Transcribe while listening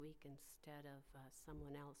instead of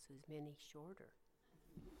someone else who's many shorter.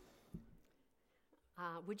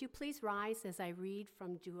 Would you please rise as I read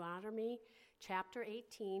from Deuteronomy chapter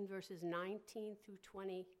 18, verses 19 through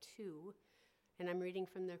 22, and I'm reading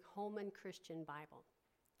from the Holman Christian Bible.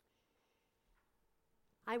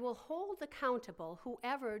 I will hold accountable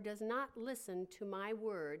whoever does not listen to my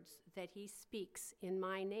words that he speaks in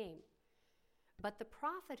my name. But the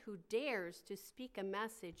prophet who dares to speak a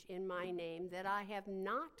message in my name that I have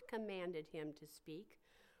not commanded him to speak,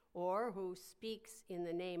 or who speaks in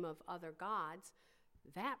the name of other gods,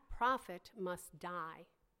 that prophet must die.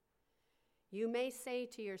 You may say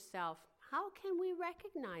to yourself, how can we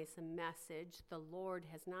recognize a message the Lord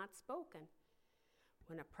has not spoken?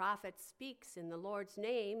 When a prophet speaks in the Lord's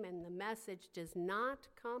name and the message does not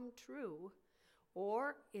come true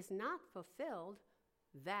or is not fulfilled,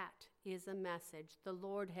 that is a message the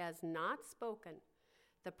Lord has not spoken.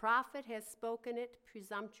 The prophet has spoken it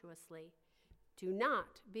presumptuously. Do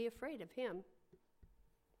not be afraid of him.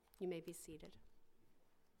 You may be seated.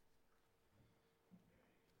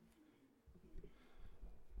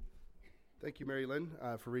 Thank you, Mary Lynn,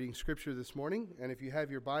 for reading Scripture this morning. And if you have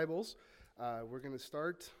your Bibles, we're going to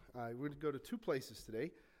start. We're going to go to two places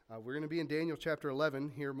today. We're going to be in Daniel chapter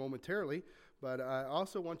 11 here momentarily, but I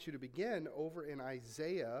also want you to begin over in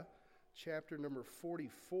Isaiah chapter number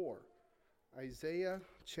 44. Isaiah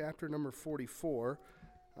chapter number 44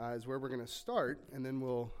 is where we're going to start, and then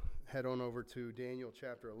we'll head on over to Daniel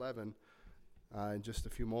chapter 11 in just a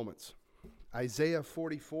few moments. Isaiah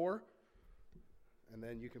 44, and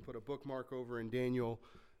then you can put a bookmark over in Daniel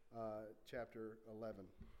chapter 11.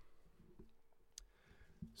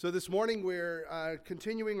 So this morning we're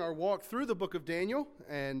continuing our walk through the book of Daniel,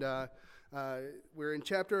 and we're in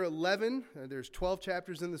chapter 11. There's 12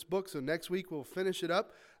 chapters in this book, so next week we'll finish it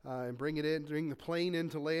up and bring the plane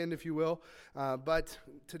into land, if you will. But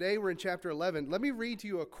today we're in chapter 11. Let me read to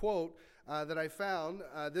you a quote that I found.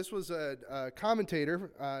 This was a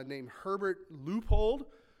commentator named Herbert Leupold.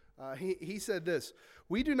 He said this: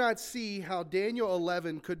 "We do not see how Daniel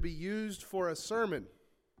 11 could be used for a sermon."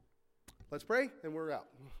 Let's pray, and we're out.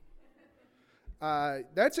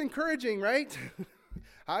 That's encouraging, right?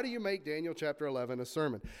 How do you make Daniel chapter 11 a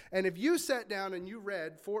sermon? And if you sat down and you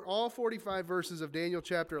read all 45 verses of Daniel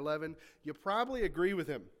chapter 11, you probably agree with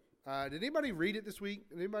him. Did anybody read it this week?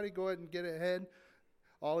 Did anybody go ahead and get ahead?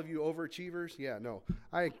 All of you overachievers? Yeah, no.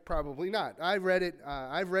 I probably not. I've read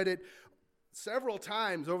it several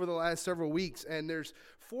times over the last several weeks, and there's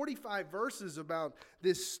 45 verses about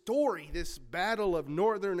this story, this battle of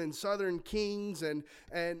northern and southern kings, and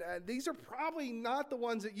these are probably not the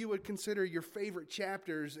ones that you would consider your favorite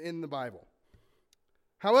chapters in the Bible.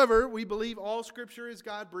 However, we believe all Scripture is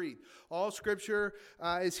God-breathed. All Scripture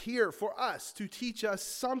is here for us to teach us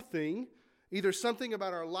something, either something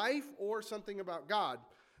about our life or something about God.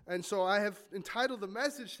 And so I have entitled the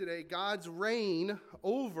message today, God's Reign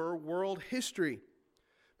Over World History.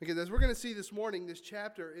 Because as we're going to see this morning, this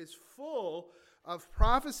chapter is full of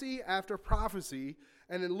prophecy after prophecy.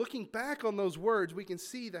 And in looking back on those words, we can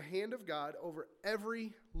see the hand of God over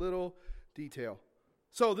every little detail.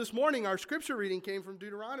 So this morning, our scripture reading came from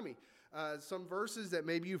Deuteronomy. Some verses that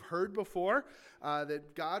maybe you've heard before,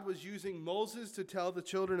 that God was using Moses to tell the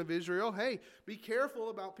children of Israel, hey, be careful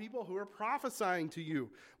about people who are prophesying to you.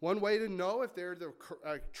 One way to know if they're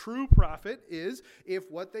a true prophet is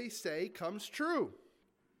if what they say comes true.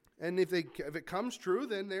 And if it comes true,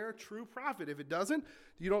 then they're a true prophet. If it doesn't,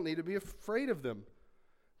 you don't need to be afraid of them.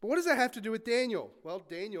 But what does that have to do with Daniel? Well,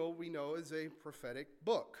 Daniel, we know, is a prophetic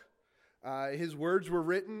book. His words were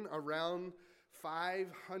written around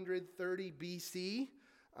 530 BC.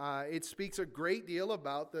 It speaks a great deal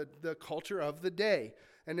about the culture of the day.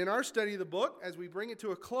 And in our study of the book, as we bring it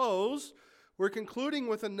to a close, we're concluding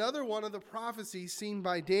with another one of the prophecies seen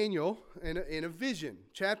by Daniel in a vision.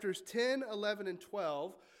 Chapters 10, 11, and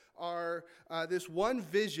 12 are this one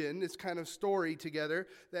vision, this kind of story together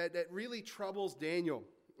that really troubles Daniel.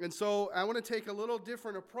 And so I want to take a little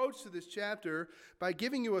different approach to this chapter by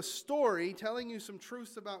giving you a story, telling you some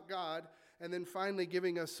truths about God, and then finally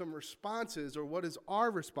giving us some responses, or what is our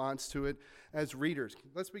response to it as readers.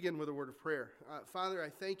 Let's begin with a word of prayer. Father, I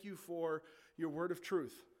thank you for your word of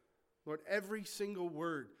truth. Lord, every single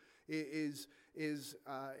word is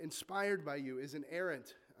inspired by you, is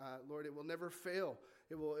inerrant. Lord, it will never fail.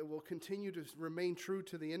 It will continue to remain true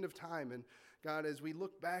to the end of time. And God, as we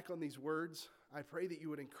look back on these words, I pray that you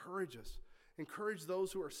would encourage us. Encourage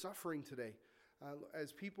those who are suffering today.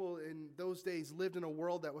 As people in those days lived in a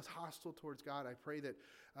world that was hostile towards God, I pray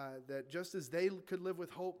that just as they could live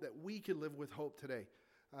with hope, that we could live with hope today.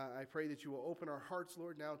 I pray that you will open our hearts,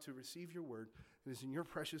 Lord, now to receive your word. It is in your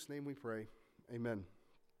precious name we pray. Amen.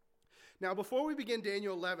 Now, before we begin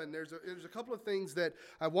Daniel 11, there's a couple of things that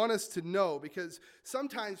I want us to know, because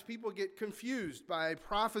sometimes people get confused by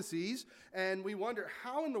prophecies, and we wonder,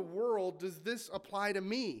 how in the world does this apply to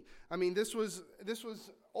me? I mean, this was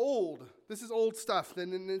old. This is old stuff.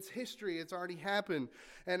 Then in its history, it's already happened.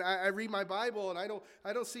 And I read my Bible, and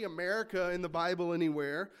I don't see America in the Bible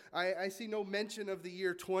anywhere. I see no mention of the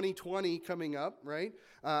year 2020 coming up, right?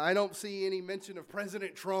 I don't see any mention of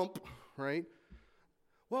President Trump, right?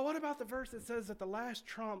 Well, what about the verse that says that the last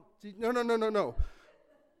trump... No.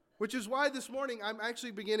 Which is why this morning I'm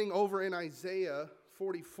actually beginning over in Isaiah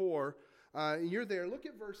 44. You're there. Look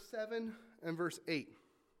at verse 7 and verse 8.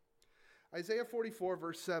 Isaiah 44,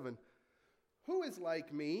 verse 7. Who is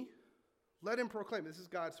like me? Let him proclaim. This is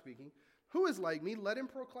God speaking. Who is like me? Let him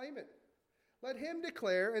proclaim it. Let him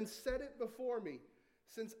declare and set it before me.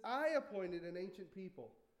 Since I appointed an ancient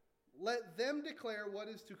people, let them declare what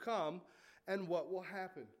is to come and what will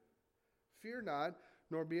happen. Fear not,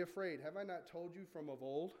 nor be afraid. Have I not told you from of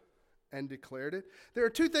old and declared it? There are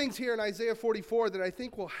two things here in Isaiah 44 that I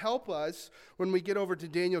think will help us when we get over to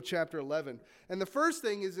Daniel chapter 11. And the first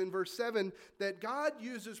thing is in verse 7, that God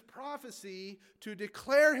uses prophecy to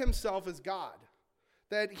declare himself as God.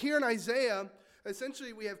 That here in Isaiah,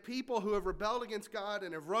 essentially we have people who have rebelled against God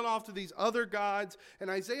and have run off to these other gods. In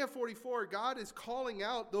Isaiah 44, God is calling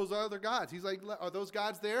out those other gods. He's like, are those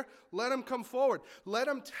gods there? Let them come forward. Let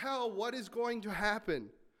them tell what is going to happen.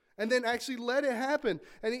 And then actually let it happen.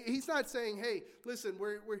 And he's not saying, hey, listen,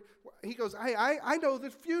 he goes, I know the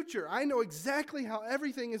future. I know exactly how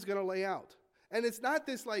everything is going to lay out. And it's not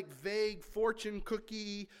this like vague fortune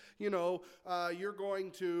cookie, tomorrow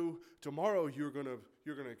you're going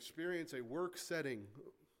to experience a work setting.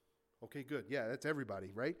 Okay, good. Yeah, that's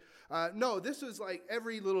everybody, right? No, this is like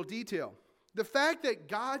every little detail. The fact that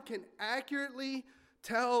God can accurately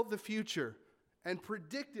tell the future and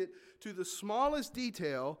predict it to the smallest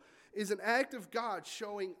detail is an act of God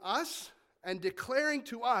showing us and declaring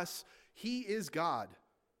to us he is God.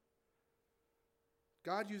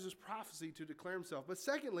 God uses prophecy to declare himself. But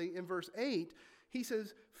secondly, in verse 8, he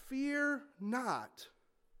says, fear not,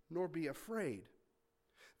 nor be afraid.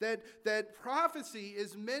 That prophecy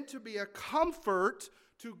is meant to be a comfort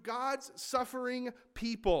to God's suffering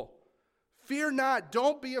people. Fear not,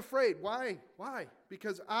 don't be afraid. Why?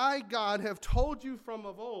 Because I, God, have told you from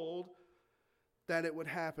of old that it would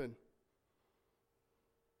happen.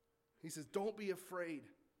 He says, don't be afraid.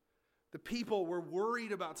 The people were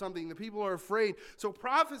worried about something. The people are afraid. So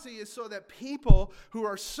prophecy is so that people who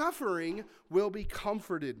are suffering will be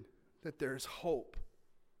comforted, that there's hope.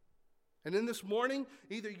 And in this morning,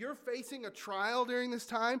 either you're facing a trial during this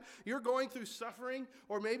time, you're going through suffering,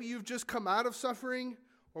 or maybe you've just come out of suffering,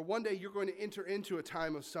 or one day you're going to enter into a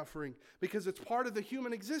time of suffering because it's part of the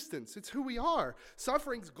human existence. It's who we are.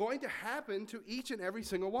 Suffering's going to happen to each and every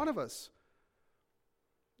single one of us.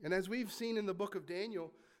 And as we've seen in the book of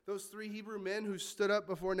Daniel, those 3 Hebrew men who stood up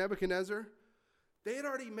before Nebuchadnezzar, they had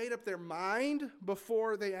already made up their mind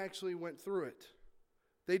before they actually went through it.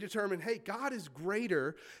 They determined, hey, God is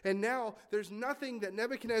greater, and now there's nothing that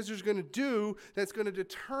Nebuchadnezzar is going to do that's going to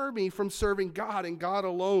deter me from serving God and God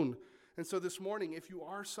alone. And so this morning, if you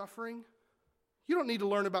are suffering, you don't need to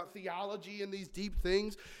learn about theology and these deep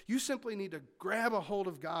things. You simply need to grab a hold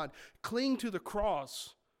of God, cling to the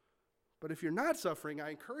cross. But if you're not suffering,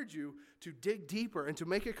 I encourage you to dig deeper and to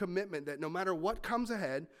make a commitment that no matter what comes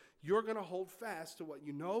ahead, you're going to hold fast to what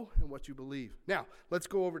you know and what you believe. Now, let's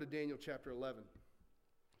go over to Daniel chapter 11.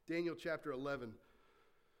 Daniel chapter 11.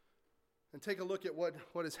 And take a look at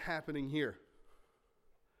what is happening here.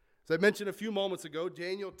 As I mentioned a few moments ago,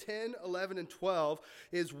 Daniel 10, 11, and 12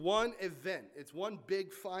 is one event. It's one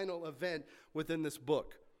big final event within this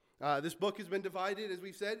book. This book has been divided, as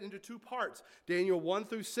we've said, into 2 parts. Daniel 1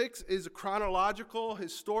 through 6 is chronological,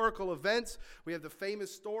 historical events. We have the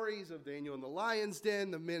famous stories of Daniel in the lion's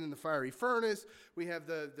den, the men in the fiery furnace. We have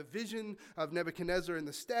the vision of Nebuchadnezzar in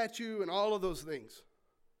the statue, and all of those things.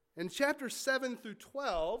 In chapters 7 through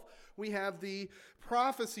 12, we have the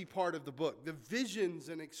prophecy part of the book, the visions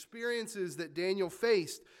and experiences that Daniel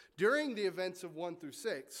faced during the events of 1 through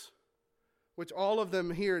 6. Which all of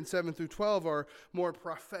them here in 7 through 12 are more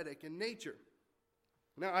prophetic in nature.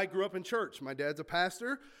 Now, I grew up in church. My dad's a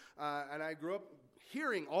pastor, and I grew up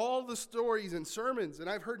hearing all the stories and sermons, and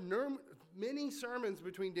I've heard many sermons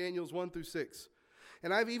between Daniel's 1 through 6.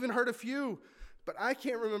 And I've even heard a few, but I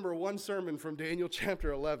can't remember one sermon from Daniel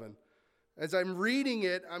chapter 11. As I'm reading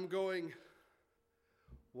it, I'm going,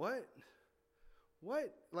 what?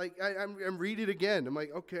 Like, I'm reading it again. I'm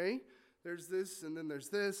like, okay. There's this, and then there's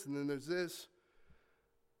this, and then there's this.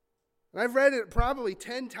 And I've read it probably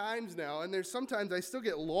 10 times now, and there's sometimes I still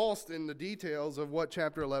get lost in the details of what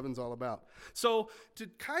chapter 11 is all about. So to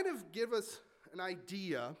kind of give us an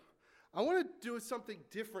idea, I want to do something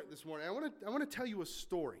different this morning. I want to tell you a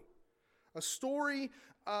story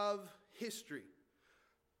of history.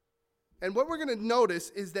 And what we're going to notice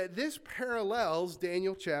is that this parallels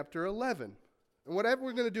Daniel chapter 11. And what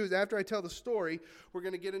we're going to do is after I tell the story, we're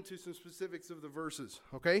going to get into some specifics of the verses,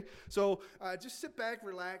 okay? So just sit back,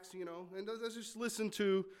 relax, and let's just listen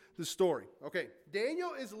to the story. Okay,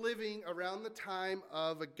 Daniel is living around the time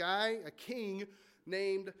of a king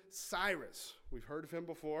named Cyrus. We've heard of him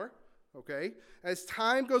before, okay? As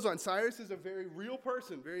time goes on, Cyrus is a very real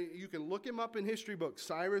person. You can look him up in history books.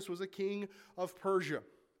 Cyrus was a king of Persia.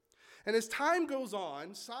 And as time goes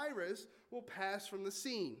on, Cyrus will pass from the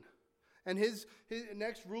scene. And his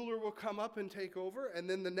next ruler will come up and take over, and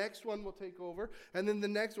then the next one will take over, and then the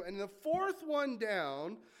next one. And the fourth one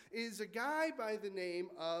down is a guy by the name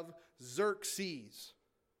of Xerxes.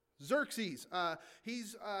 Xerxes,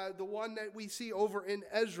 he's the one that we see over in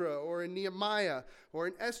Ezra or in Nehemiah or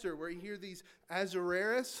in Esther, where you hear these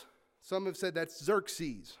Ahasuerus. Some have said that's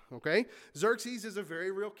Xerxes, okay? Xerxes is a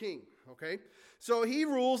very real king, okay? So he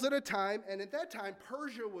rules at a time, and at that time,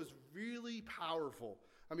 Persia was really powerful.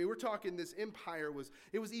 I mean, we're talking this empire was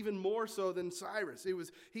even more so than Cyrus.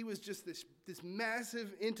 He was just this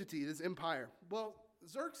massive entity, this empire. Well,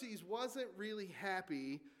 Xerxes wasn't really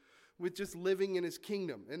happy with just living in his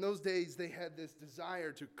kingdom. In those days, they had this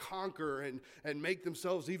desire to conquer and make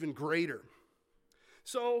themselves even greater.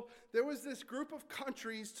 So there was this group of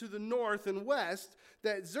countries to the north and west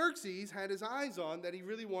that Xerxes had his eyes on that he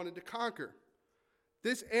really wanted to conquer.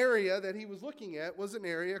 This area that he was looking at was an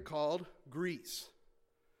area called Greece.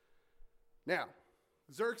 Now,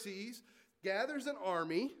 Xerxes gathers an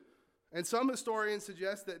army, and some historians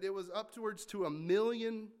suggest that it was upwards to 1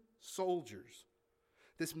 million soldiers,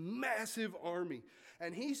 this massive army,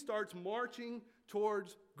 and he starts marching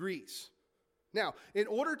towards Greece. Now, in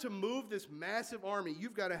order to move this massive army,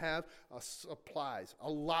 you've got to have supplies, a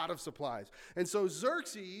lot of supplies. And so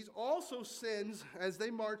Xerxes also sends, as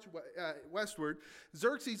they march westward,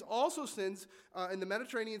 Xerxes also sends in the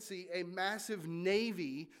Mediterranean Sea a massive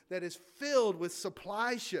navy that is filled with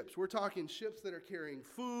supply ships. We're talking ships that are carrying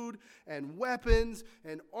food and weapons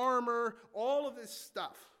and armor, all of this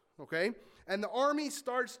stuff, okay? And the army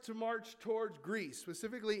starts to march towards Greece,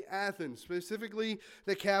 specifically Athens, specifically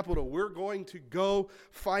the capital. We're going to go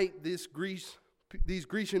fight these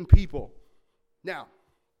Grecian people. Now,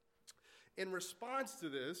 in response to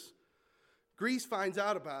this, Greece finds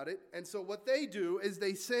out about it. And so what they do is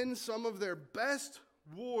they send some of their best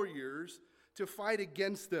warriors to fight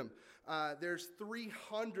against them. There's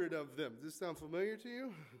 300 of them. Does this sound familiar to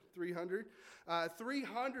you? 300?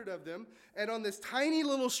 300 of them. And on this tiny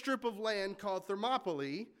little strip of land called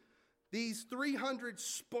Thermopylae, these 300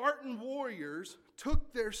 Spartan warriors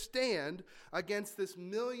took their stand against this 1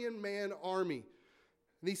 million-man army.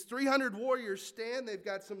 These 300 warriors stand. They've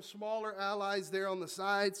got some smaller allies there on the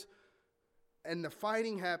sides. And the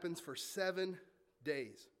fighting happens for 7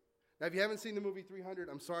 days. Now, if you haven't seen the movie 300,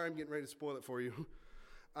 I'm sorry, I'm getting ready to spoil it for you.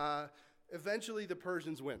 Eventually, the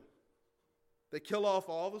Persians win. They kill off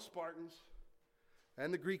all the Spartans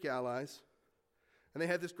and the Greek allies, and they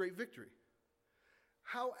had this great victory.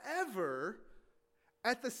 However,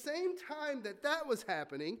 at the same time that was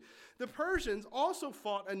happening, the Persians also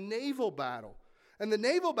fought a naval battle. And the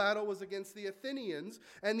naval battle was against the Athenians,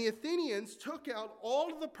 and the Athenians took out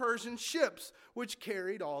all of the Persian ships, which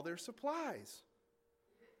carried all their supplies.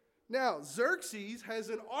 Now, Xerxes has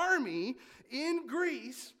an army in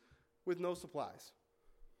Greece with no supplies.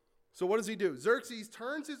 So what does he do? Xerxes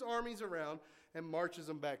turns his armies around and marches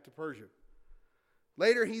them back to Persia.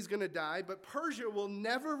 Later, he's going to die, but Persia will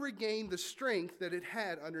never regain the strength that it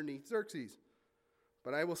had underneath Xerxes.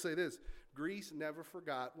 But I will say this, Greece never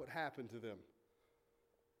forgot what happened to them.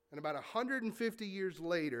 And about 150 years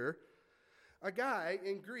later, a guy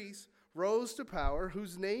in Greece rose to power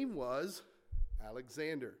whose name was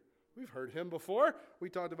Alexander. We've heard him before. We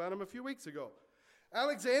talked about him a few weeks ago.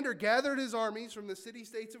 Alexander gathered his armies from the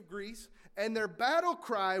city-states of Greece, and their battle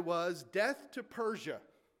cry was, "Death to Persia."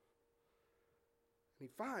 And he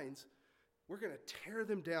finds, we're going to tear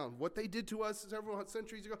them down. What they did to us several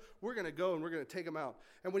centuries ago, we're going to go and we're going to take them out.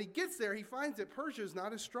 And when he gets there, he finds that Persia is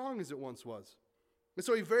not as strong as it once was. And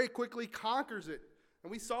so he very quickly conquers it.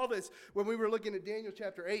 And we saw this when we were looking at Daniel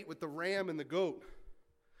chapter 8 with the ram and the goat.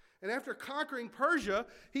 And after conquering Persia,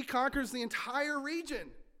 he conquers the entire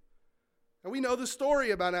region. And we know the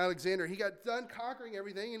story about Alexander. He got done conquering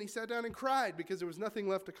everything, and he sat down and cried because there was nothing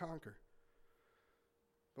left to conquer.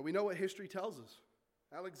 But we know what history tells us.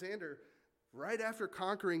 Alexander, right after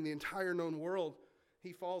conquering the entire known world,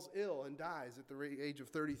 he falls ill and dies at the age of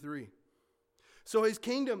 33. So his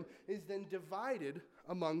kingdom is then divided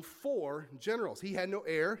among 4 generals. He had no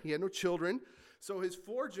heir, he had no children, so his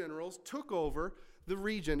 4 generals took over the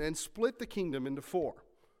region and split the kingdom into 4.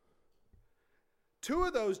 2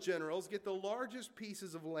 of those generals get the largest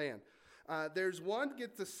pieces of land. There's one that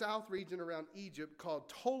gets the south region around Egypt called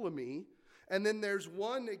Ptolemy, and then there's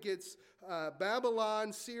one that gets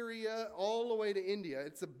Babylon, Syria, all the way to India.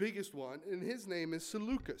 It's the biggest one, and his name is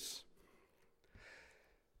Seleucus.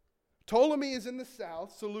 Ptolemy is in the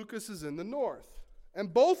south, Seleucus is in the north.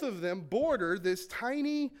 And both of them border this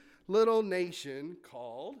tiny little nation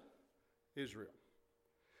called Israel.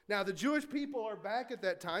 Now, the Jewish people are back at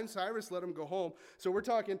that time. Cyrus let them go home. So we're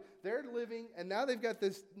talking, they're living, and now they've got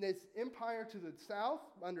this empire to the south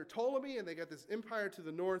under Ptolemy, and they got this empire to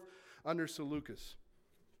the north under Seleucus.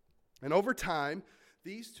 And over time,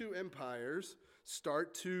 these 2 empires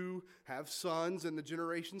start to have sons, and the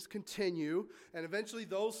generations continue, and eventually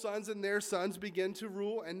those sons and their sons begin to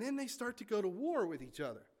rule, and then they start to go to war with each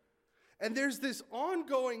other. And there's this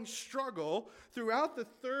ongoing struggle throughout the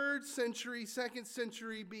 3rd century, 2nd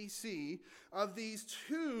century BC of these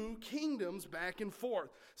 2 kingdoms back and forth.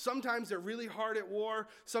 Sometimes they're really hard at war.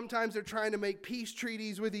 Sometimes they're trying to make peace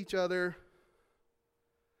treaties with each other.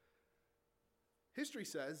 History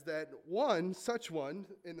says that such one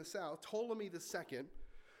in the south, Ptolemy II,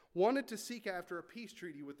 wanted to seek after a peace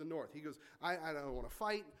treaty with the north. He goes, I don't want to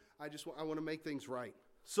fight. I want to make things right.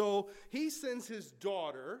 So he sends his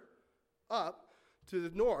daughter up to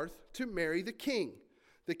the north to marry the king.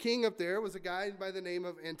 The king up there was a guy by the name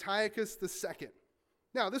of Antiochus II.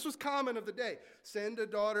 Now, this was common of the day. Send a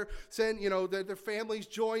daughter, their families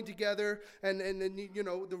join together, and then,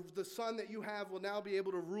 the son that you have will now be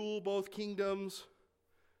able to rule both kingdoms.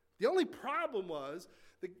 The only problem was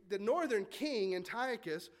the northern king,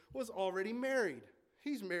 Antiochus, was already married.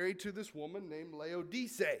 He's married to this woman named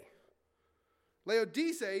Laodice.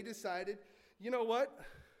 Laodice decided, you know what?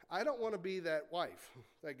 I don't want to be that wife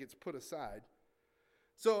that gets put aside.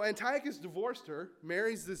 So Antiochus divorced her,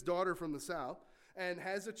 marries this daughter from the south, and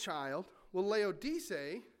has a child. Well,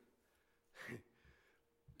 Laodice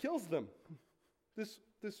kills them. This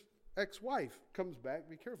ex-wife comes back.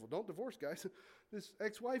 Be careful. Don't divorce, guys. This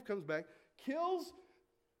ex-wife comes back, kills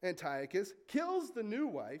Antiochus, kills the new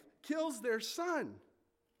wife, kills their son.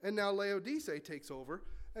 And now Laodice takes over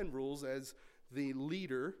and rules as the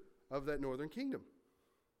leader of that northern kingdom.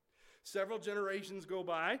 Several generations go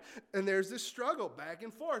by, and there's this struggle back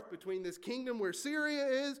and forth between this kingdom where Syria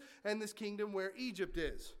is and this kingdom where Egypt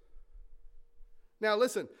is. Now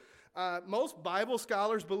listen, most Bible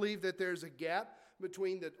scholars believe that there's a gap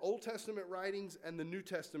between the Old Testament writings and the New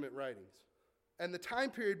Testament writings. And the time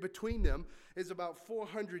period between them is about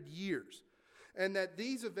 400 years. And that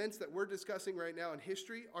these events that we're discussing right now in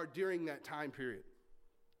history are during that time period.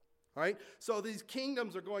 All right? So these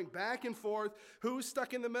kingdoms are going back and forth. Who's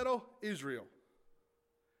stuck in the middle? Israel.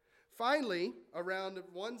 Finally, around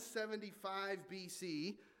 175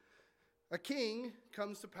 BC, a king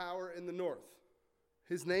comes to power in the north.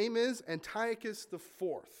 His name is Antiochus IV.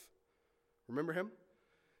 Remember him?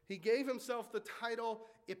 He gave himself the title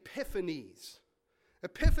Epiphanes.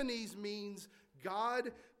 Epiphanes means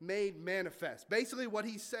God made manifest. Basically what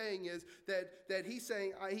he's saying is that he's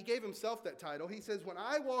saying, he gave himself that title. He says, when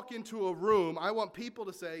I walk into a room, I want people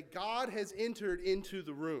to say, God has entered into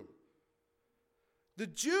the room. The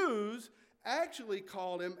Jews actually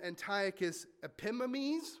called him Antiochus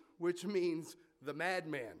Epimenides, which means the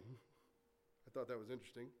madman. I thought that was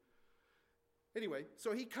interesting. Anyway,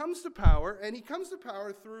 so he comes to power, and he comes to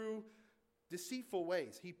power through deceitful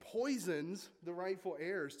ways. He poisons the rightful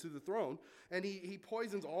heirs to the throne, and he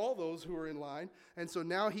poisons all those who are in line, and so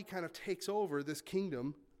now he kind of takes over this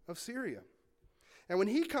kingdom of Syria. And when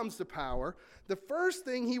he comes to power, the first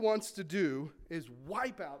thing he wants to do is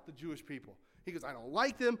wipe out the Jewish people. He goes, I don't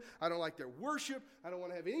like them, I don't like their worship, I don't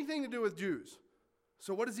want to have anything to do with Jews.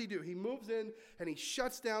 So what does he do? He moves in and he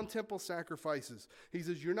shuts down temple sacrifices. He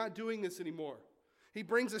says, you're not doing this anymore. He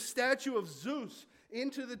brings a statue of Zeus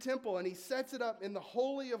into the temple, and he sets it up in the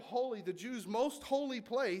Holy of Holies, the Jews' most holy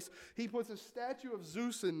place. He puts a statue of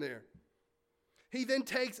Zeus in there. He then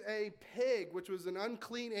takes a pig, which was an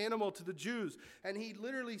unclean animal to the Jews, and he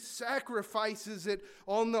literally sacrifices it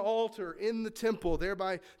on the altar in the temple,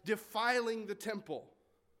 thereby defiling the temple.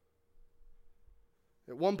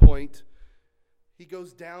 At one point, he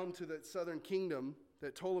goes down to that southern kingdom,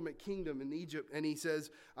 that Ptolemaic kingdom in Egypt, and he says,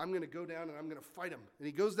 I'm going to go down and I'm going to fight them. And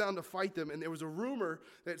he goes down to fight them, and there was a rumor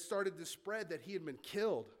that started to spread that he had been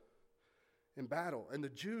killed. in battle, and the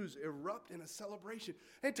Jews erupt in a celebration.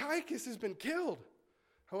 Antiochus has been killed.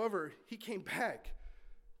 However, he came back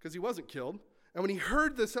because he wasn't killed. And when he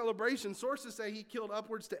heard the celebration, sources say he killed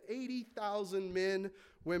upwards to 80,000 men,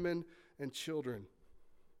 women, and children.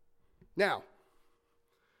 Now,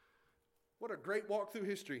 what a great walk through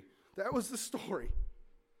history. That was the story.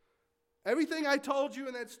 Everything I told you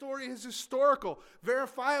in that story is historical,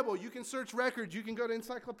 verifiable. You can search records. You can go to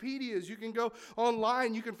encyclopedias. You can go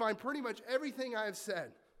online. You can find pretty much everything I have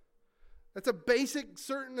said. That's a basic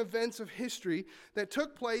certain events of history that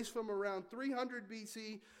took place from around 300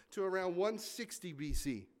 BC to around 160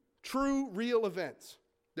 BC. True, real events.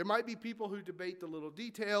 There might be people who debate the little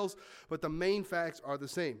details, but the main facts are the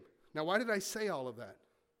same. Now, why did I say all of that?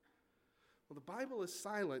 Well, the Bible is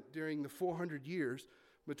silent during the 400 years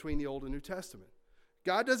between the Old and New Testament.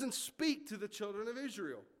 God doesn't speak to the children of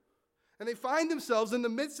Israel. And they find themselves in the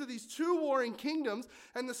midst of these two warring kingdoms,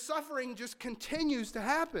 and the suffering just continues to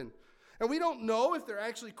happen. And we don't know if they're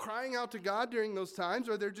actually crying out to God during those times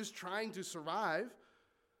or they're just trying to survive,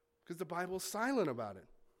 because the Bible is silent about it.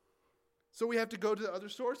 So we have to go to other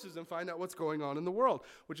sources and find out what's going on in the world,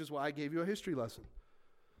 which is why I gave you a history lesson.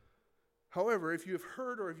 However, if you've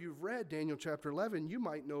heard or if you've read Daniel chapter 11, you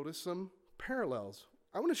might notice some parallels.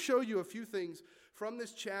 I want to show you a few things from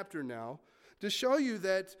this chapter now to show you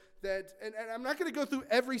that and I'm not going to go through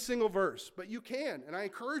every single verse, but you can, and I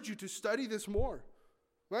encourage you to study this more.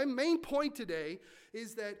 My main point today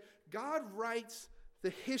is that God who writes the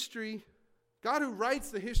history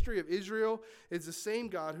of Israel is the same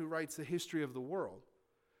God who writes the history of the world.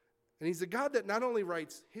 And he's the God that not only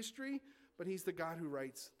writes history, but he's the God who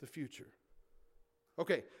writes the future.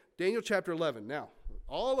 Okay, Daniel chapter 11. Now,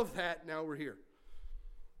 all of that, now we're here.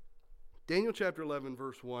 Daniel chapter 11,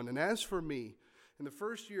 verse 1. And as for me, in the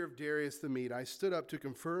first year of Darius the Mede, I stood up to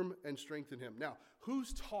confirm and strengthen him. Now,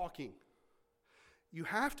 who's talking? You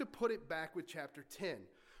have to put it back with chapter 10.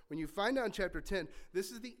 When you find out in chapter 10,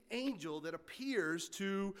 this is the angel that appears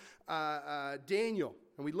to Daniel.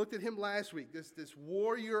 And we looked at him last week, this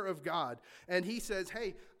warrior of God. And he says,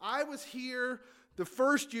 hey, I was here the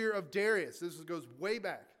first year of Darius. This goes way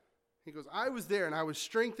back. He goes, I was there and I was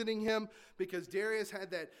strengthening him because Darius had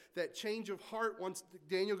that change of heart once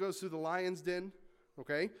Daniel goes through the lion's den.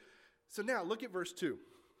 Okay? So now look at verse 2.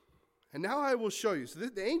 And now I will show you. So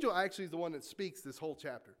the angel actually is the one that speaks this whole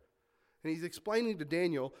chapter. And he's explaining to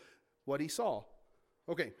Daniel what he saw.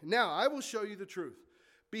 Okay, now I will show you the truth.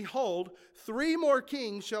 Behold, 3 more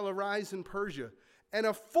kings shall arise in Persia, and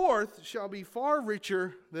a 4th shall be far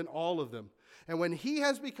richer than all of them. And when he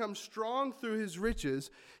has become strong through his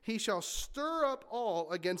riches, he shall stir up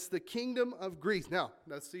all against the kingdom of Greece. Now,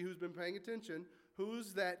 let's see who's been paying attention.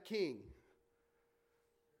 Who's that king?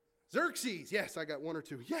 Xerxes. Yes, I got 1 or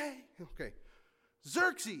 2. Yay. Okay.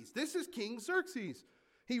 Xerxes. This is King Xerxes.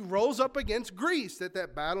 He rose up against Greece at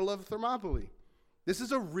that battle of Thermopylae. This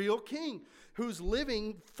is a real king who's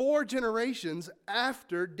living 4 generations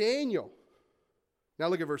after Daniel. Now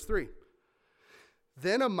look at verse 3.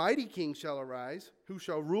 Then a mighty king shall arise, who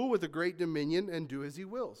shall rule with a great dominion and do as he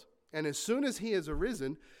wills. And as soon as he has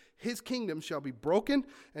arisen, his kingdom shall be broken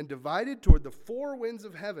and divided toward the 4 winds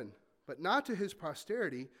of heaven, but not to his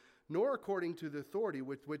posterity, nor according to the authority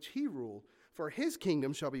with which he ruled. For his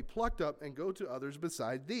kingdom shall be plucked up and go to others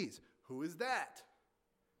beside these. Who is that?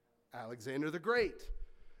 Alexander the Great.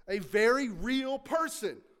 A very real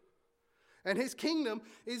person. And his kingdom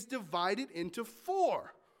is divided into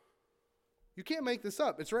 4. You can't make this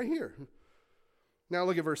up. It's right here. Now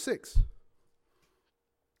look at verse 6.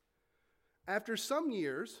 After some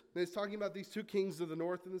years, and it's talking about these 2 kings of the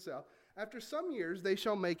north and the south. After some years, they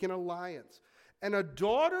shall make an alliance. And a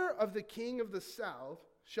daughter of the king of the south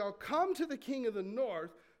shall come to the king of the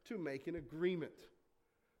north to make an agreement.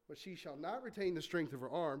 But she shall not retain the strength of her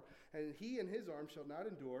arm, and he and his arm shall not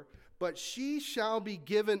endure, but she shall be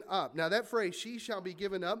given up. Now that phrase, she shall be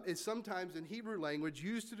given up, is sometimes in Hebrew language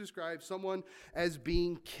used to describe someone as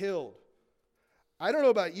being killed. I don't know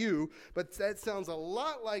about you, but that sounds a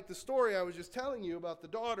lot like the story I was just telling you about the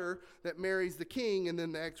daughter that marries the king and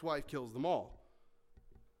then the ex-wife kills them all.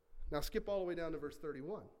 Now skip all the way down to verse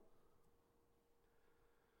 31.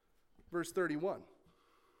 Verse 31.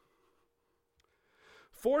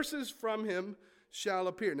 Forces from him shall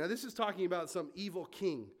appear. Now this is talking about some evil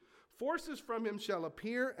king. Forces from him shall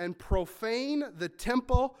appear and profane the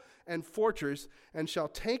temple and fortress, and shall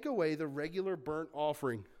take away the regular burnt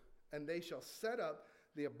offering. And they shall set up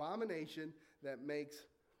the abomination that makes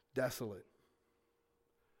desolate.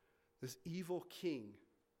 This evil king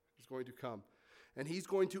is going to come. And he's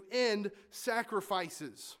going to end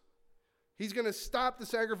sacrifices. He's going to stop the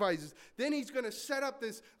sacrifices. Then he's going to set up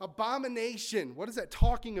this abomination. What is that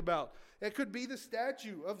talking about? It could be the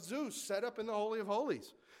statue of Zeus set up in the Holy of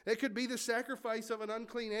Holies. It could be the sacrifice of an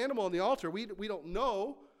unclean animal on the altar. We don't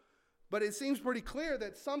know, but it seems pretty clear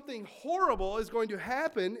that something horrible is going to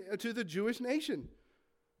happen to the Jewish nation.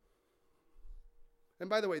 And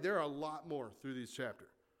by the way, there are a lot more through these chapters.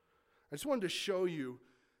 I just wanted to show you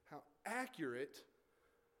how accurate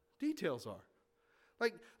details are.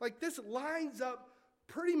 Like this lines up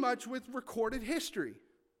pretty much with recorded history.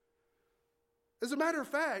 As a matter of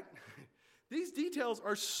fact, these details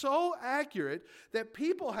are so accurate that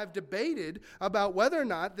people have debated about whether or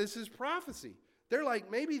not this is prophecy. They're like,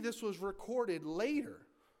 maybe this was recorded later.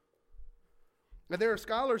 And there are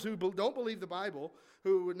scholars who don't believe the Bible,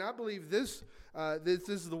 who would not believe this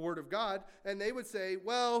is the Word of God, and they would say,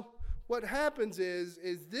 well, what happens is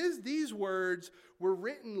these words were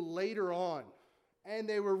written later on. And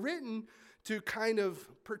they were written to kind of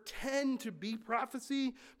pretend to be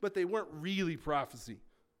prophecy, but they weren't really prophecy.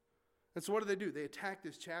 And so what do? They attack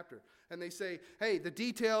this chapter. And they say, hey, the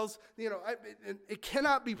details, it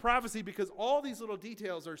cannot be prophecy because all these little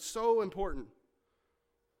details are so important.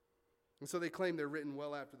 And so they claim they're written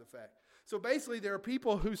well after the fact. So basically, there are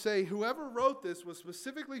people who say whoever wrote this was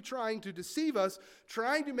specifically trying to deceive us,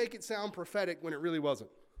 trying to make it sound prophetic when it really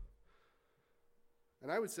wasn't.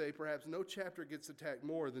 And I would say perhaps no chapter gets attacked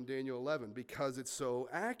more than Daniel 11 because it's so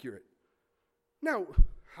accurate. Now,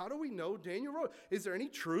 how do we know Daniel wrote? Is there any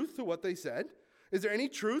truth to what they said? Is there any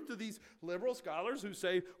truth to these liberal scholars who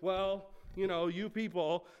say, well, you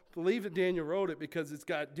people believe that Daniel wrote it because it's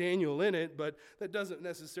got Daniel in it, but that doesn't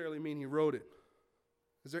necessarily mean he wrote it?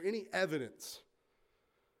 Is there any evidence?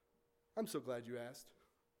 I'm so glad you asked.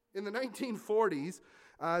 In the 1940s,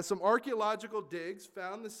 some archaeological digs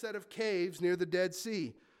found the set of caves near the Dead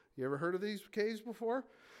Sea. You ever heard of these caves before?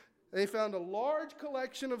 They found a large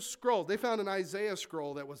collection of scrolls. They found an Isaiah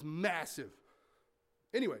scroll that was massive.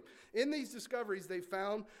 Anyway, in these discoveries, they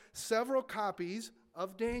found several copies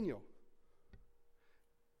of Daniel,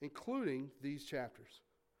 including these chapters.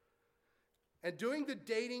 And doing the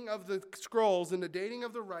dating of the scrolls and the dating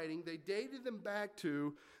of the writing, they dated them back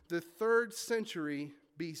to the 3rd century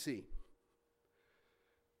BC.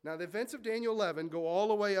 Now, the events of Daniel 11 go all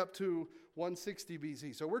the way up to 160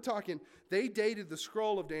 BC. So we're talking, they dated the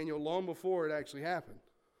scroll of Daniel long before it actually happened.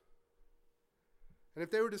 And if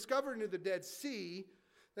they were discovered near the Dead Sea,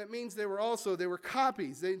 that means they were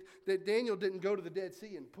copies. That Daniel didn't go to the Dead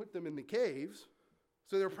Sea and put them in the caves.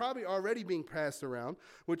 So they're probably already being passed around,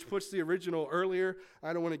 which puts the original earlier.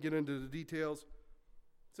 I don't want to get into the details.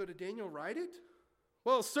 So did Daniel write it?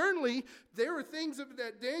 Well, certainly there were things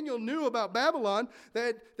that Daniel knew about Babylon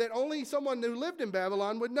that only someone who lived in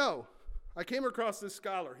Babylon would know. I came across this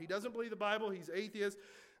scholar. He doesn't believe the Bible. He's atheist.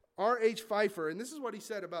 R.H. Pfeiffer, and this is what he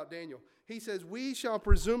said about Daniel. He says, we shall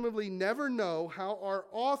presumably never know how our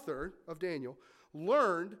author of Daniel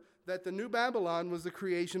learned that the New Babylon was the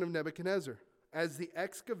creation of Nebuchadnezzar, as the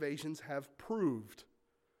excavations have proved.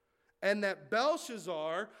 And that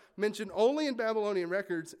Belshazzar, mentioned only in Babylonian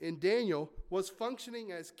records in Daniel, was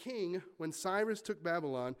functioning as king when Cyrus took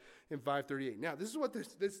Babylon in 538. Now, this is what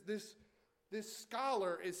this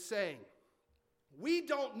scholar is saying. We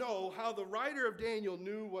don't know how the writer of Daniel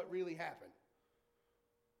knew what really happened.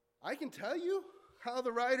 I can tell you how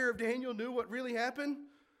the writer of Daniel knew what really happened.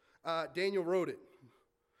 Daniel wrote it.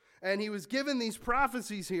 And he was given these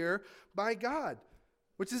prophecies here by God,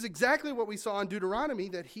 which is exactly what we saw in Deuteronomy,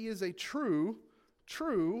 that he is a true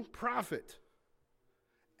prophet.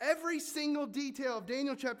 Every single detail of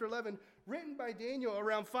Daniel chapter 11, written by Daniel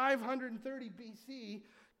around 530 BC,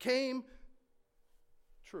 came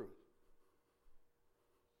true.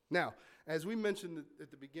 Now, as we mentioned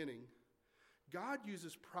at the beginning, God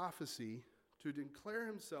uses prophecy to declare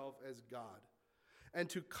himself as God and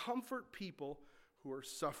to comfort people who are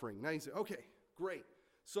suffering. Now you say, okay, great.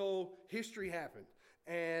 So history happened.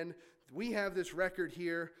 And we have this record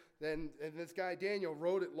here, and this guy Daniel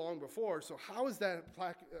wrote it long before, so how is that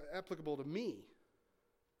applicable to me?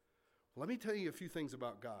 Let me tell you a few things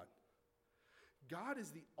about God. God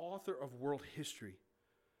is the author of world history.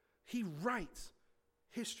 He writes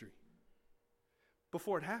history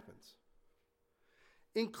before it happens,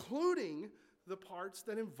 including the parts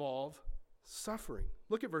that involve suffering.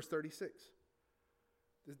 Look at verse 36.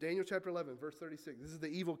 This is Daniel chapter 11, verse 36. This is the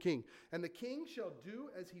evil king. And the king shall do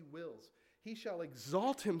as he wills. He shall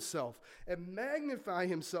exalt himself and magnify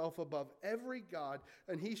himself above every god,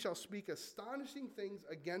 and he shall speak astonishing things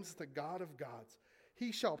against the God of gods.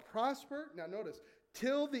 He shall prosper, now notice,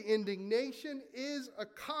 till the indignation is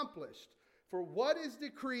accomplished. For what is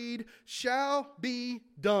decreed shall be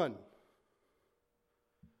done.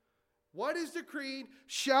 What is decreed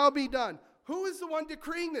shall be done. Who is the one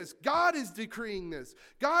decreeing this? God is decreeing this.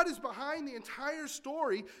 God is behind the entire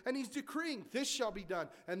story, and he's decreeing this shall be done,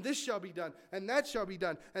 and this shall be done, and that shall be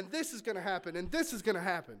done, and this is going to happen, and this is going to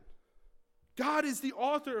happen. God is the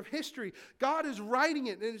author of history. God is writing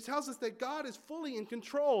it, and it tells us that God is fully in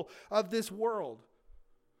control of this world.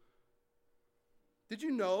 Did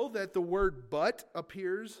you know that the word but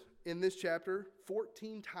appears in this chapter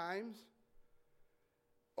 14 times?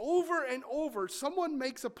 Over and over, someone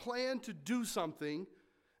makes a plan to do something,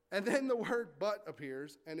 and then the word but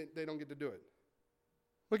appears, and they don't get to do it.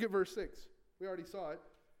 Look at verse 6. We already saw it.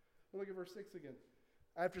 Look at verse 6 again.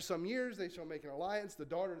 After some years, they shall make an alliance. The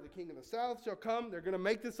daughter of the king of the south shall come. They're going to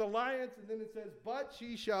make this alliance, and then it says, but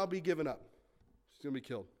she shall be given up. She's going to be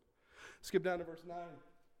killed. Skip down to verse 9.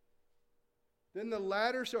 Then the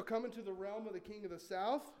latter shall come into the realm of the king of the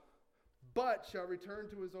south, but shall return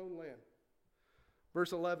to his own land.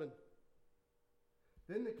 Verse 11.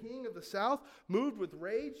 Then the king of the south, moved with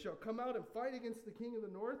rage, shall come out and fight against the king of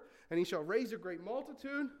the north, and he shall raise a great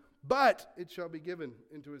multitude, but it shall be given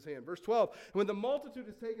into his hand. Verse 12. And when the multitude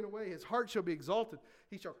is taken away, his heart shall be exalted.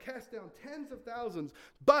 He shall cast down tens of thousands,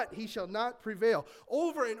 but he shall not prevail.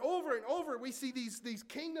 Over and over and over, we see these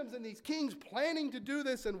kingdoms and these kings planning to do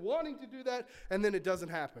this and wanting to do that, and then it doesn't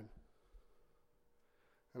happen.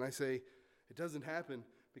 And I say, it doesn't happen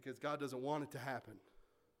because God doesn't want it to happen.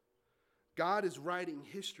 God is writing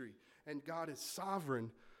history, and God is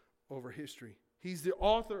sovereign over history. He's the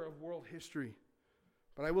author of world history.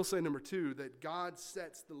 But I will say, number two, that God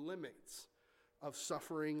sets the limits of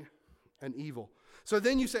suffering and evil. So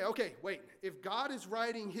then you say, okay, wait, if God is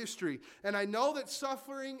writing history, and I know that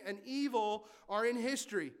suffering and evil are in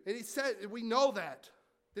history, and he said we know that,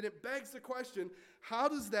 then it begs the question, how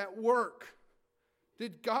does that work?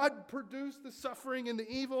 Did God produce the suffering and the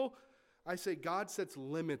evil? I say God sets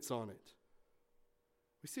limits on it.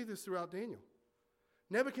 We see this throughout Daniel.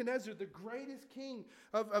 Nebuchadnezzar, the greatest king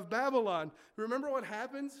of Babylon, remember what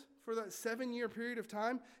happens for that 7-year period of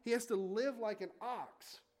time? He has to live like an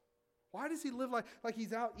ox. Why does he live like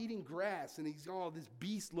he's out eating grass and he's all this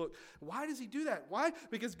beast look? Why does he do that? Why?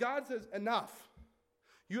 Because God says, enough.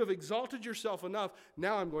 You have exalted yourself enough.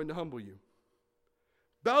 Now I'm going to humble you.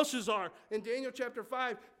 Belshazzar in Daniel chapter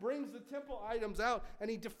 5 brings the temple items out and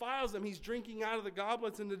he defiles them. He's drinking out of the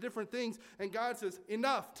goblets and the different things. And God says,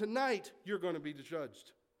 enough. Tonight you're going to be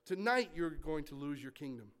judged. Tonight you're going to lose your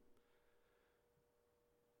kingdom.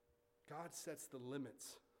 God sets the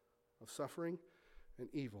limits of suffering and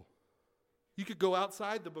evil. You could go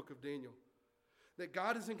outside the book of Daniel. That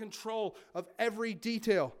God is in control of every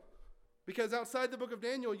detail. Because outside the book of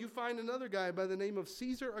Daniel you find another guy by the name of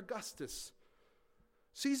Caesar Augustus.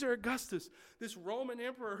 Caesar Augustus, this Roman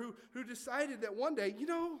emperor who decided that one day,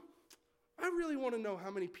 I really want to know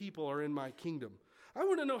how many people are in my kingdom. I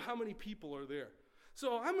want to know how many people are there.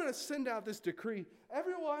 So I'm going to send out this decree.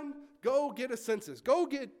 Everyone, go get a census. Go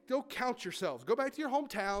count yourselves. Go back to your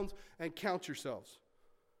hometowns and count yourselves.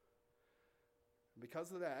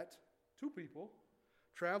 Because of that, 2 people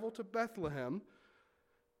travel to Bethlehem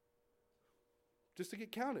just to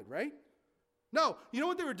get counted, right? No, you know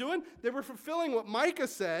what they were doing? They were fulfilling what Micah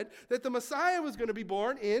said, that the Messiah was going to be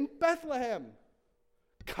born in Bethlehem.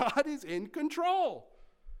 God is in control.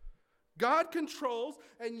 God controls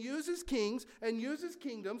and uses kings and uses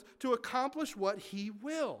kingdoms to accomplish what he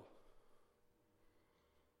will.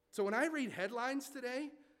 So when I read headlines today,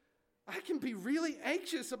 I can be really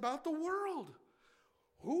anxious about the world.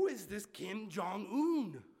 Who is this Kim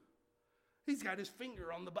Jong-un? He's got his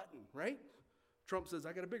finger on the button, right? Trump says,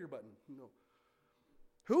 I got a bigger button. No.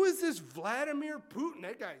 Who is this Vladimir Putin?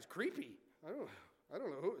 That guy's creepy. I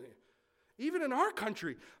don't know who. Even in our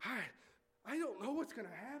country, I don't know what's going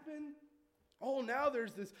to happen. Oh, now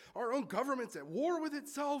there's this, our own government's at war with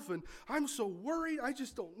itself, and I'm so worried, I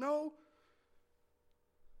just don't know.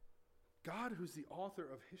 God, who's the author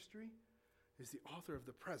of history, is the author of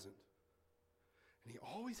the present. And he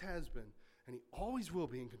always has been, and he always will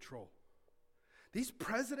be in control. These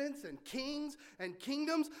presidents and kings and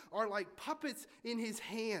kingdoms are like puppets in his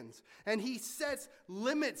hands, and he sets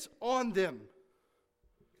limits on them.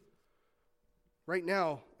 Right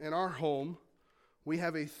now, in our home, we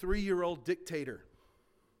have a 3-year-old dictator.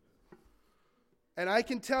 And I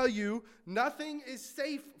can tell you, nothing is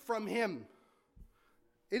safe from him.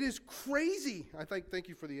 It is crazy. Thank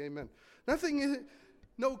you for the amen.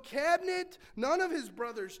 No cabinet, none of his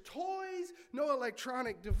brother's toys, no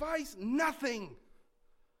electronic device, nothing.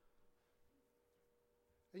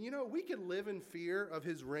 And we could live in fear of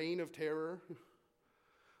his reign of terror.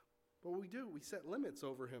 But we do. We set limits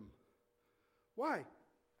over him. Why?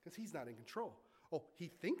 Because he's not in control. Oh, he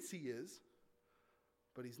thinks he is,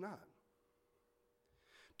 but he's not.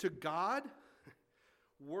 To God,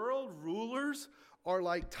 world rulers are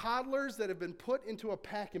like toddlers that have been put into a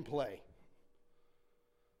pack and play.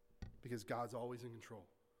 Because God's always in control.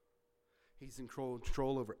 He's in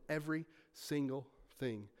control over every single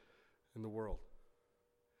thing in the world.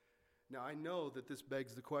 Now, I know that this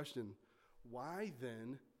begs the question, why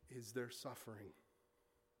then is there suffering?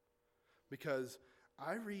 Because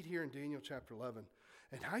I read here in Daniel chapter 11,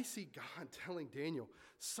 and I see God telling Daniel,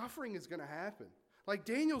 suffering is going to happen. Like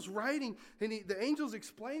Daniel's writing, and the angel's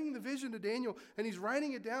explaining the vision to Daniel, and he's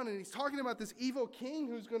writing it down, and he's talking about this evil king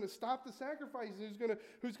who's going to stop the sacrifices,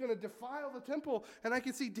 who's going to defile the temple. And I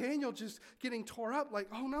can see Daniel just getting tore up, like,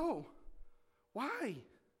 oh no, why?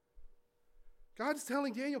 God's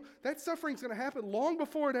telling Daniel that suffering's going to happen long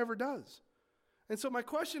before it ever does. And so my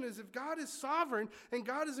question is, if God is sovereign and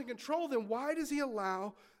God is in control, then why does he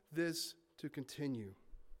allow this to continue?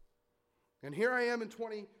 And here I am in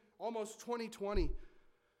almost 2020,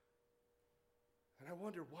 and I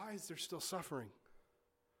wonder, why is there still suffering?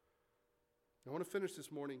 I want to finish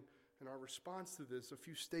this morning in our response to this, a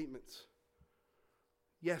few statements.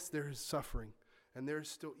 Yes, there is suffering, and there is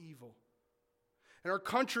still evil. And our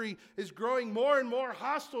country is growing more and more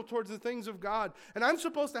hostile towards the things of God. And I'm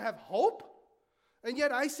supposed to have hope, and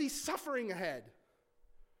yet I see suffering ahead.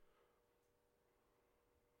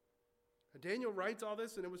 And Daniel writes all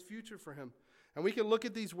this, and it was future for him. And we can look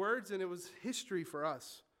at these words, and it was history for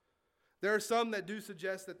us. There are some that do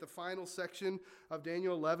suggest that the final section of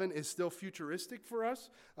Daniel 11 is still futuristic for us.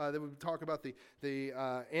 That would talk about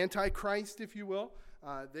the Antichrist, if you will.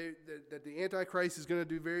 That the Antichrist is going to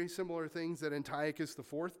do very similar things that Antiochus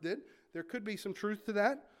IV did. There could be some truth to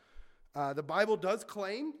that. The Bible does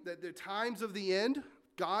claim that the times of the end,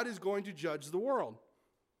 God is going to judge the world.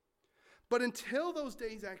 But until those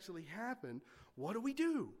days actually happen, what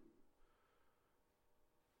do?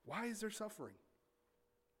 Why is there suffering?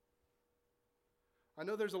 I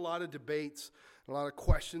know there's a lot of debates, a lot of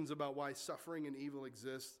questions about why suffering and evil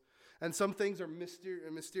exist. And some things are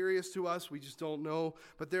mysterious to us. We just don't know.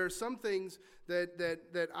 But there are some things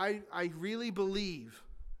that I really believe,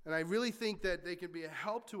 and I really think that they can be a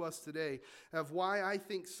help to us today of why I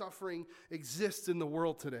think suffering exists in the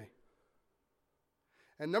world today.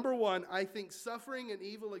 And number one, I think suffering and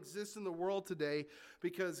evil exists in the world today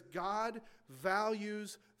because God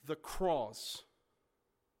values the cross.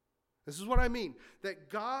 This is what I mean. That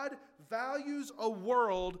God values a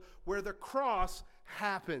world where the cross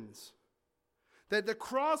happens. That the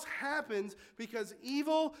cross happens because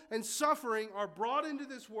evil and suffering are brought into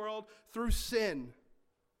this world through sin.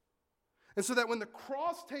 And so that when the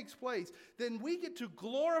cross takes place, then we get to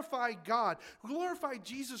glorify God. Glorify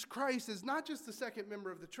Jesus Christ as not just the second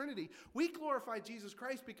member of the Trinity. We glorify Jesus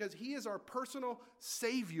Christ because he is our personal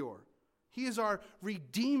Savior. He is our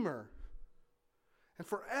Redeemer. And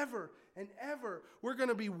forever and ever, we're going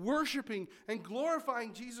to be worshiping and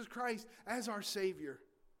glorifying Jesus Christ as our Savior.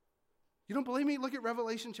 You don't believe me? Look at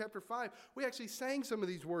Revelation chapter 5. We actually sang some of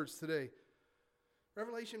these words today.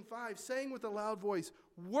 Revelation 5, saying with a loud voice,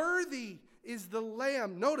 worthy is the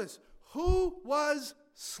Lamb. Notice, who was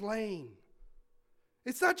slain.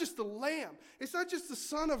 It's not just the Lamb. It's not just the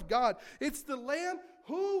Son of God. It's the Lamb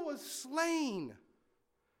who was slain.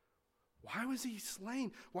 Why was he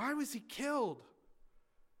slain? Why was he killed?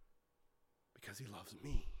 Because he loves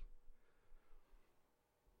me.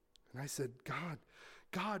 And I said,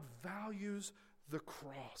 God values the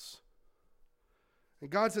cross. And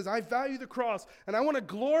God says, I value the cross, and I want to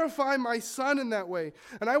glorify my Son in that way.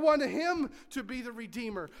 And I want him to be the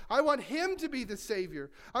Redeemer. I want him to be the Savior.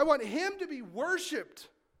 I want him to be worshiped.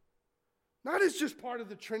 Not as just part of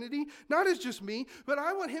the Trinity, not as just me, but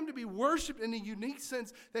I want him to be worshiped in a unique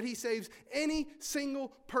sense that he saves any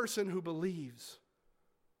single person who believes.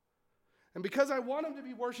 And because I want him to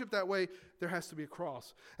be worshiped that way, there has to be a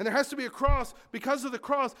cross. And there has to be a cross. Because of the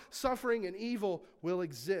cross, suffering and evil will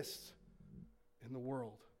exist in the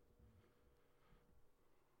world.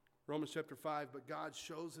 Romans chapter 5, but God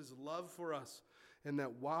shows his love for us in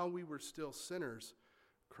that while we were still sinners,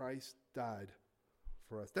 Christ died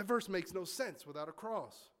for us. That verse makes no sense without a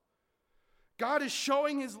cross. God is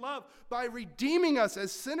showing his love by redeeming us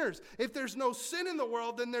as sinners. If there's no sin in the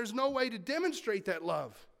world, then there's no way to demonstrate that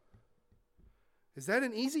love. Is that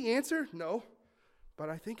an easy answer? No, but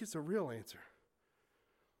I think it's a real answer.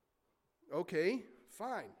 Okay,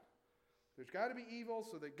 fine. There's got to be evil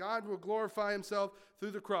so that God will glorify himself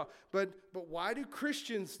through the cross. But why do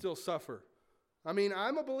Christians still suffer? I mean,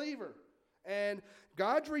 I'm a believer, and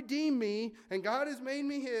God's redeemed me, and God has made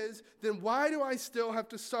me his. Then why do I still have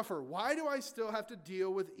to suffer? Why do I still have to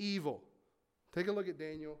deal with evil? Take a look at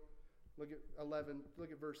Daniel. Look at 11.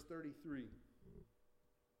 Look at verse 33.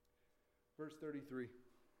 Verse 33.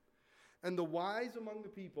 And the wise among the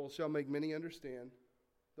people shall make many understand,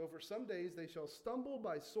 though for some days they shall stumble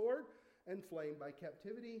by sword and flame, by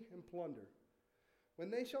captivity and plunder.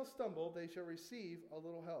 When they shall stumble, they shall receive a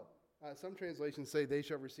little help. Some translations say they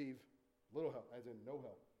shall receive little help, as in no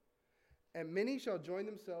help. And many shall join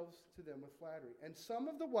themselves to them with flattery. And some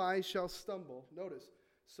of the wise shall stumble, notice,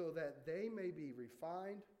 so that they may be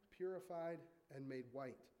refined, purified, and made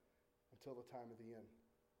white until the time of the end.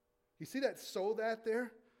 You see that "so that"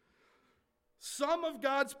 there? Some of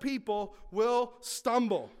God's people will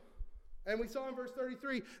stumble. And we saw in verse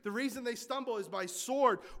 33, the reason they stumble is by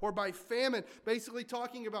sword or by famine, basically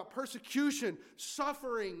talking about persecution.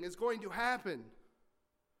 Suffering is going to happen.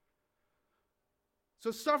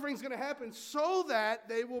 So suffering is going to happen so that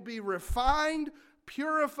they will be refined,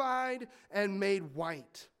 purified, and made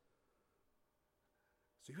white.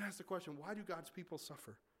 So you ask the question, why do God's people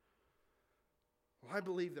suffer? Well, I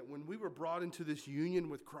believe that when we were brought into this union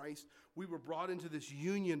with Christ, we were brought into this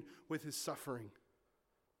union with his suffering.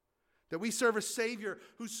 That we serve a Savior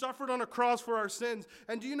who suffered on a cross for our sins.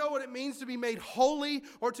 And do you know what it means to be made holy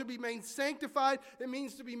or to be made sanctified? It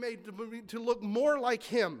means to be made to look more like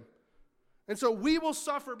him. And so we will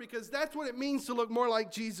suffer because that's what it means to look more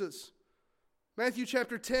like Jesus. Matthew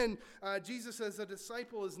chapter 10, Jesus says, a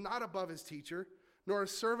disciple is not above his teacher, nor a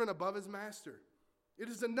servant above his master. It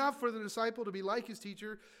is enough for the disciple to be like his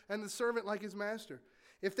teacher and the servant like his master.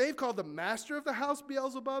 If they've called the master of the house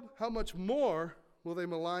Beelzebub, how much more will they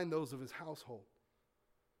malign those of his household?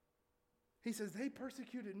 He says, they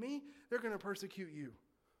persecuted me, they're going to persecute you.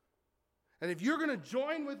 And if you're going to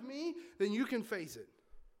join with me, then you can face it.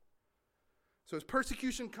 So is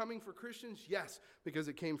persecution coming for Christians? Yes, because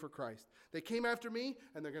it came for Christ. They came after me,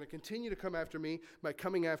 and they're going to continue to come after me by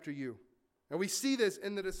coming after you. And we see this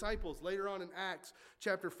in the disciples later on in Acts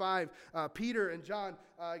chapter 5. Peter and John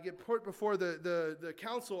get put before the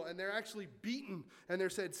council, and they're actually beaten. And they're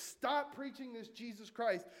said, stop preaching this Jesus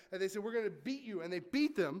Christ. And they said, we're going to beat you. And they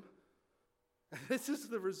beat them. And this is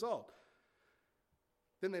the result.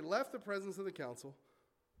 Then they left the presence of the council,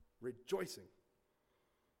 rejoicing.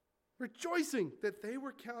 Rejoicing that they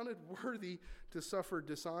were counted worthy to suffer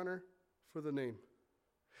dishonor for the name.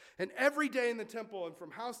 And every day in the temple and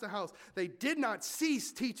from house to house, they did not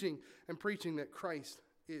cease teaching and preaching that Christ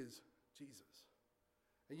is Jesus.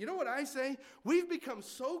 And you know what I say? We've become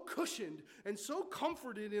so cushioned and so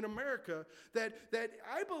comforted in America that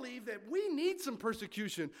I believe that we need some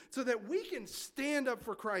persecution so that we can stand up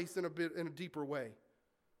for Christ in a deeper way.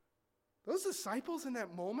 Those disciples in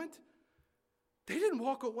that moment, they didn't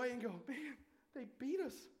walk away and go, man, they beat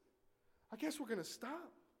us. I guess we're going to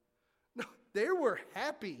stop. No, they were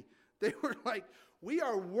happy. They were like, we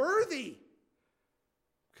are worthy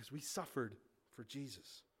because we suffered for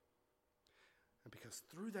Jesus. And because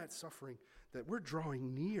through that suffering that we're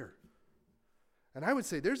drawing near. And I would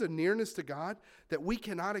say there's a nearness to God that we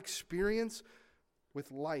cannot experience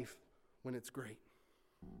with life when it's great.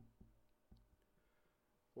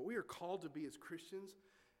 What we are called to be as Christians,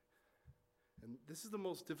 and this is the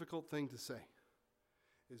most difficult thing to say,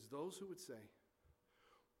 is those who would say,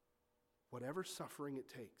 whatever suffering it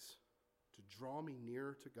takes to draw me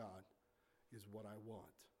nearer to God is what I want.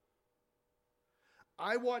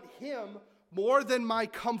 I want him more than my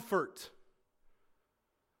comfort.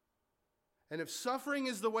 And if suffering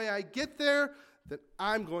is the way I get there, then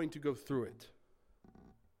I'm going to go through it.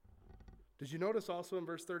 Did you notice also in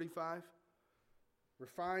verse 35?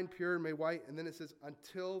 Refined, pure, and made white. And then it says,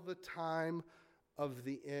 until the time of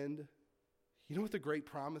the end. You know what the great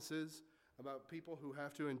promise is about people who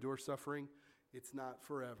have to endure suffering? It's not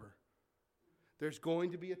forever. There's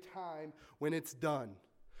going to be a time when it's done.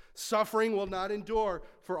 Suffering will not endure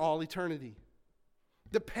for all eternity.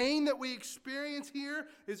 The pain that we experience here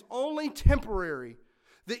is only temporary.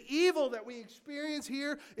 The evil that we experience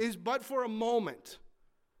here is but for a moment.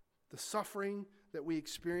 The suffering that we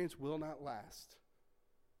experience will not last.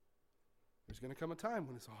 There's going to come a time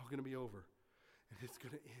when it's all going to be over and it's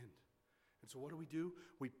going to end. And so what do?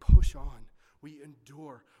 We push on. We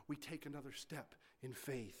endure. We take another step in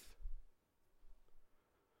faith.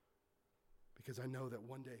 Because I know that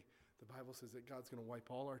one day the Bible says that God's going to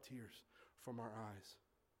wipe all our tears from our eyes.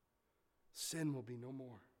 Sin will be no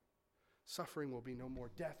more. Suffering will be no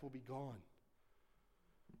more. Death will be gone.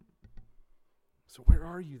 So where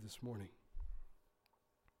are you this morning?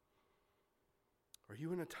 Are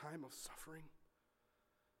you in a time of suffering?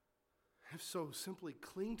 If so, simply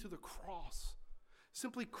cling to the cross.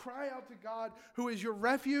 Simply cry out to God, who is your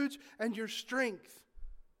refuge and your strength.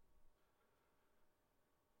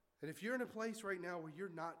 And if you're in a place right now where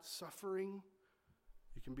you're not suffering,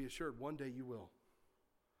 you can be assured one day you will.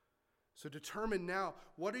 So determine now,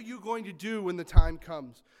 what are you going to do when the time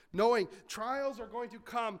comes? Knowing trials are going to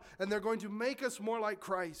come and they're going to make us more like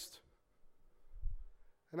Christ.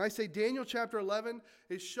 And I say Daniel chapter 11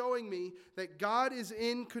 is showing me that God is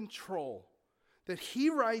in control, that He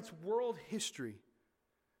writes world history,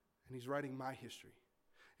 and He's writing my history,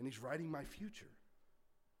 and He's writing my future.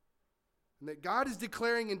 And that God is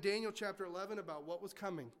declaring in Daniel chapter 11 about what was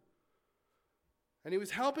coming. And He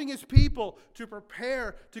was helping His people to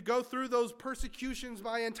prepare to go through those persecutions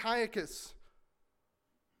by Antiochus.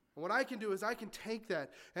 And what I can do is I can take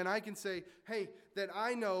that and I can say, hey, that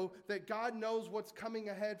I know that God knows what's coming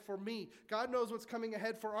ahead for me. God knows what's coming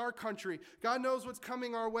ahead for our country. God knows what's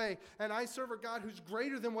coming our way. And I serve a God who's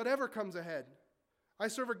greater than whatever comes ahead. I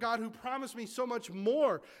serve a God who promised me so much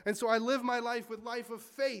more. And so I live my life of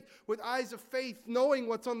faith, with eyes of faith, knowing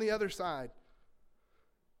what's on the other side.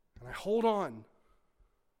 And I hold on.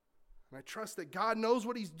 And I trust that God knows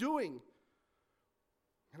what He's doing.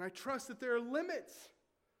 And I trust that there are limits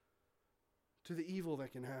to the evil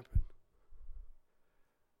that can happen.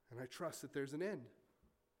 And I trust that there's an end.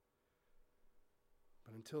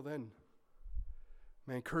 But until then,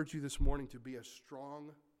 may I encourage you this morning to be a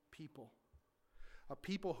strong people. A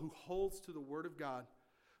people who holds to the Word of God,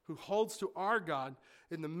 who holds to our God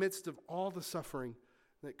in the midst of all the suffering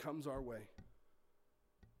that comes our way.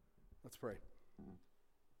 Let's pray.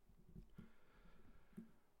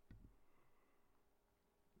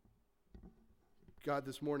 God,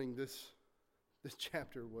 this morning, this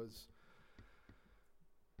chapter was,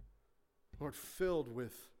 Lord, filled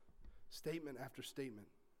with statement after statement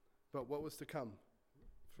about what was to come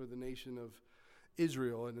for the nation of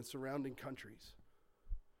Israel and the surrounding countries.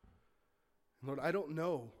 Lord, I don't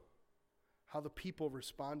know how the people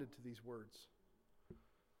responded to these words,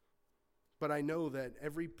 but I know that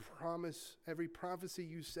every promise, every prophecy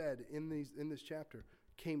you said in this chapter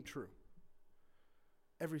came true.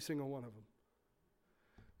 Every single one of them.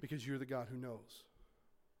 Because you're the God who knows.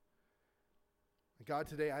 And God,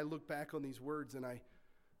 today I look back on these words and I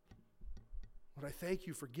thank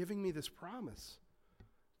you for giving me this promise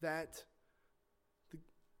that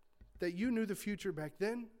you knew the future back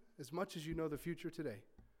then as much as you know the future today.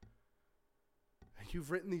 And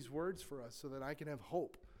you've written these words for us so that I can have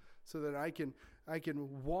hope, so that I can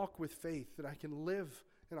walk with faith, that I can live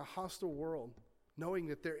in a hostile world, knowing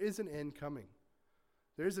that there is an end coming.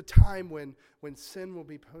 There is a time when sin will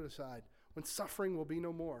be put aside, when suffering will be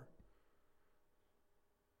no more.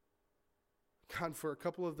 God, for a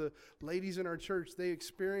couple of the ladies in our church, they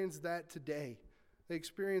experienced that today. They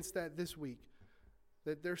experienced that this week,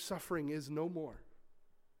 that their suffering is no more.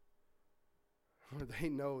 Or they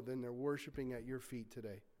know then they're worshiping at your feet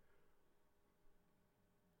today.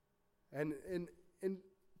 And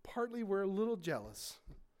partly we're a little jealous.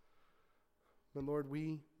 But Lord,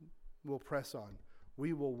 we will press on.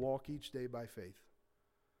 We will walk each day by faith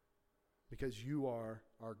because you are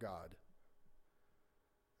our God.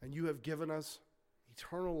 And you have given us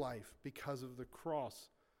eternal life because of the cross.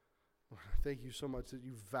 Lord, I thank you so much that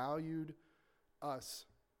you valued us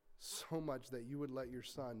so much that you would let your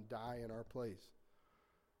Son die in our place.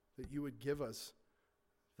 That you would give us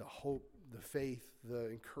the hope, the faith, the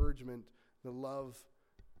encouragement, the love.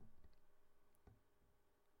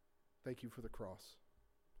 Thank you for the cross.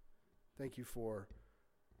 Thank you for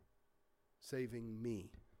saving me.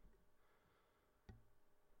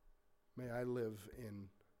 May I live in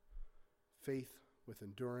faith with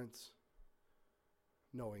endurance,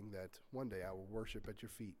 knowing that one day I will worship at your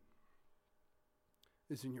feet.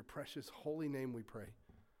 It's in your precious holy name we pray.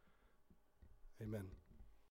 Amen.